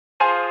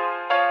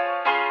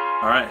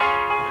All right.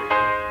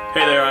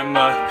 Hey there, I'm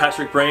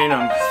Patrick Brane.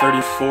 I'm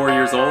 34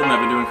 years old and I've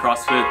been doing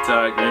CrossFit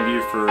at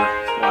Grandview for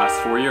the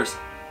last 4 years.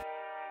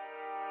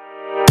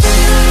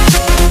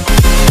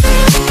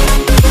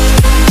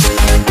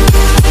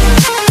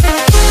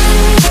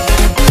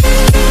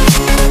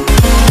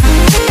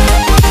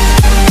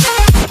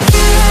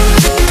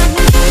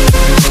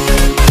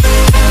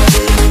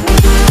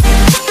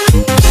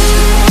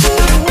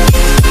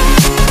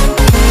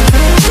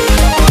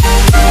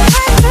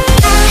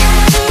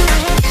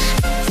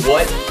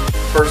 What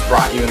first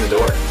brought you in the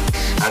door?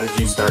 How did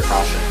you start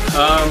CrossFit?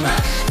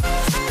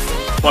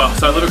 Well,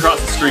 so I live across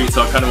the street,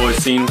 so I've kind of always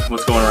seen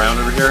what's going around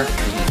over here.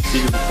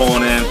 See people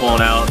pulling in,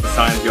 pulling out, the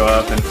signs go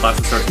up, and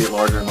classes start to get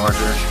larger and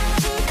larger.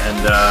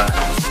 And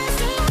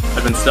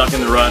I've been stuck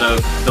in the rut of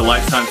the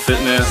Lifetime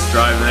Fitness,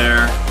 drive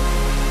there,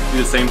 do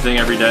the same thing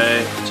every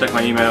day, check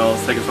my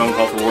emails, take a phone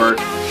call for work,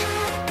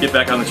 get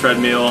back on the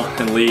treadmill,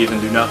 and leave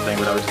and do nothing,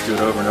 but I would just do it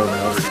over and over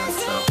and over again.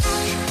 So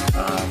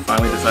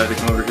finally decided to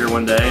come over here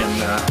one day,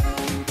 and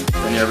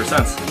been here ever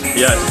since.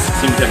 Yeah, it just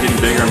seemed to keep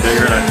getting bigger and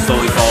bigger, and I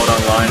slowly followed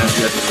online as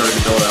we started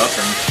to build up,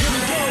 and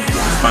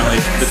just finally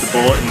bit the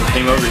bullet and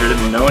came over here.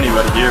 Didn't know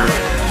anybody here,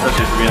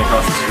 especially for being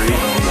across the street.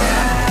 And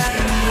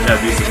yeah,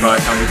 I'd be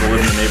surprised how many people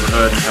live in the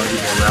neighborhood and how many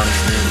people around the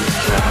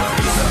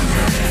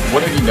community.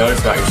 What have you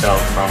noticed about yourself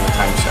from the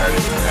time you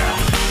started to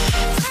now?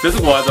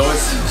 Physical-wise, I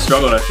always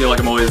struggled. I feel like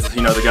I'm always,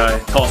 the guy,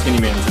 tall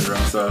skinny man syndrome.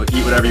 So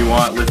eat whatever you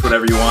want, lift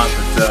whatever you want,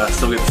 but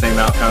still get the same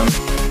outcome.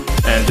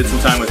 And did some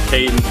time with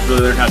Kate and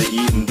really learned how to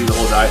eat and do the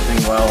whole diet thing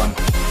well, and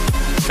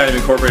kind of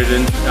incorporated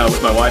in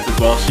with my wife as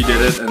well. She did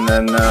it, and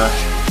then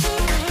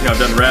I've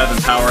done Rev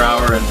and Power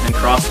Hour and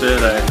CrossFit.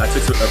 I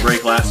took a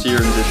break last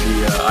year and did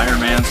the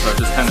Ironman, so I've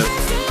just kind of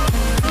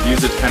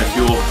used it to kind of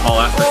fuel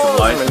all aspects of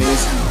life. And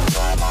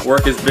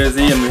work is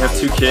busy, and we have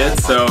 2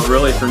 kids, so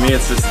really for me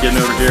it's just getting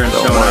over here and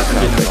showing up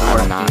and getting in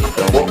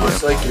the door. What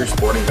was like your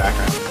sporting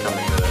background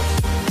coming into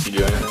this? Did you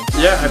do anything?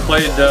 Yeah, I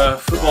played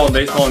football and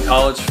baseball in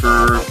college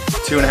for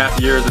 2.5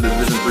 years at a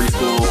Division III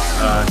school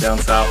down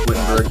south,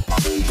 Wittenberg,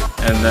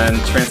 and then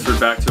transferred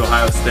back to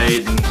Ohio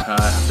State, and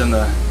done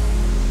the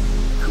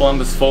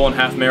Columbus full and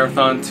half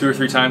marathon 2 or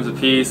 3 times a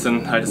piece,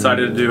 and I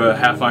decided to do a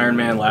half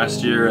Ironman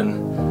last year.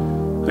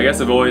 And I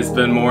guess I've always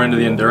been more into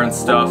the endurance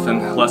stuff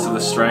and less of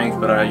the strength,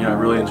 but I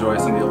really enjoy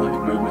some of the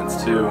Olympic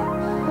movements too.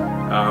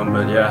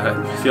 But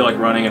yeah, I feel like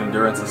running and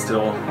endurance is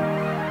still,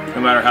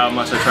 no matter how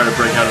much I try to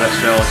break out of that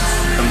shell, it just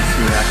comes to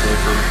me naturally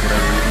for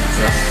whatever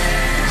reason.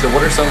 So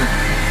what are some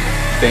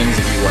things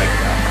that you like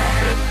about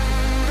CrossFit?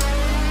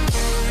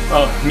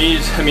 Oh,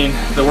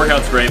 the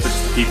workout's great, but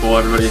just the people,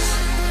 everybody's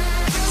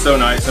so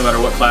nice no matter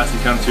what class you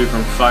come to,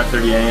 from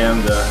 5:30 a.m.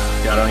 to,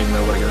 I don't even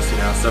know what it goes to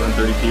now,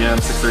 7:30 p.m.,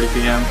 6:30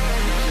 p.m.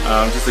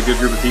 Just a good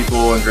group of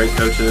people and great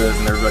coaches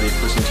and everybody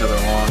pushing each other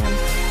along. And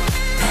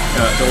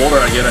the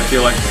older I get, I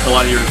feel like a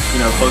lot of your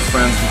close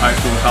friends from high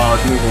school and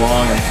college move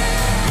along, and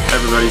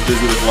everybody's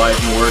busy with life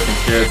and work and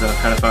kids, and I've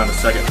kind of found a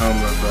second home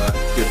of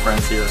good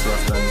friends here, so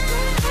it's been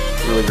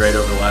really great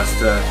over the last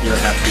year and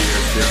a half, 2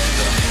 years too.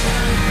 So.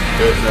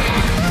 Good,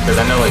 because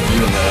I know like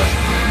you and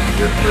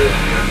your crew,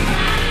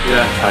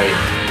 yeah, tight.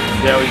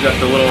 Yeah, we've got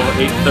the little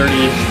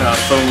 830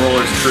 foam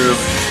rollers crew.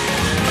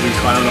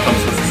 I don't know if I'm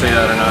supposed to say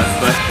that or not,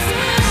 but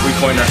we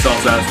coined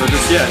ourselves that. So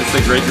just, yeah, it's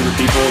a great group of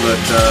people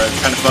that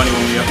it's kind of funny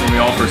when we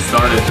all first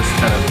started, just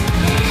kind of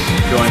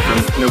going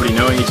from nobody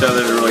knowing each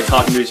other to really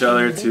talking to each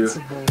other to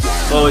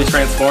slowly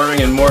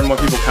transforming and more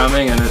people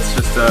coming, and it's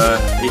just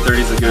 830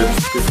 is a good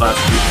class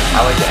of people.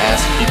 I like to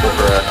ask people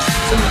for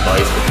some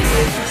advice for people.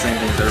 The same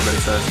things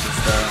everybody says,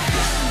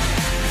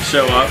 just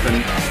show up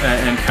and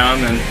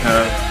come, and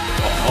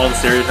all the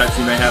stereotypes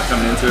you may have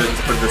coming into it,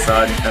 just put it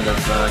aside and kind of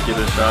give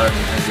it a shot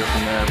and go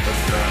from there. But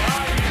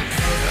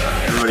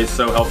everybody's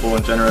so helpful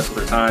and generous with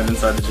their time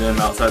inside the gym,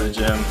 outside the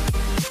gym.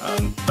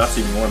 That's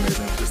even more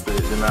amazing. Just the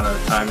amount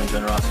of time and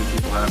generosity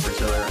people have for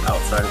each other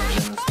outside of the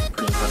gym is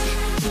pretty impressive.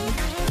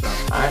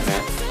 So. Alright,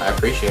 man. I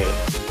appreciate it.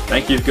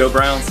 Thank you. Go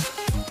Browns.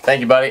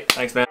 Thank you, buddy.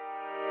 Thanks, man.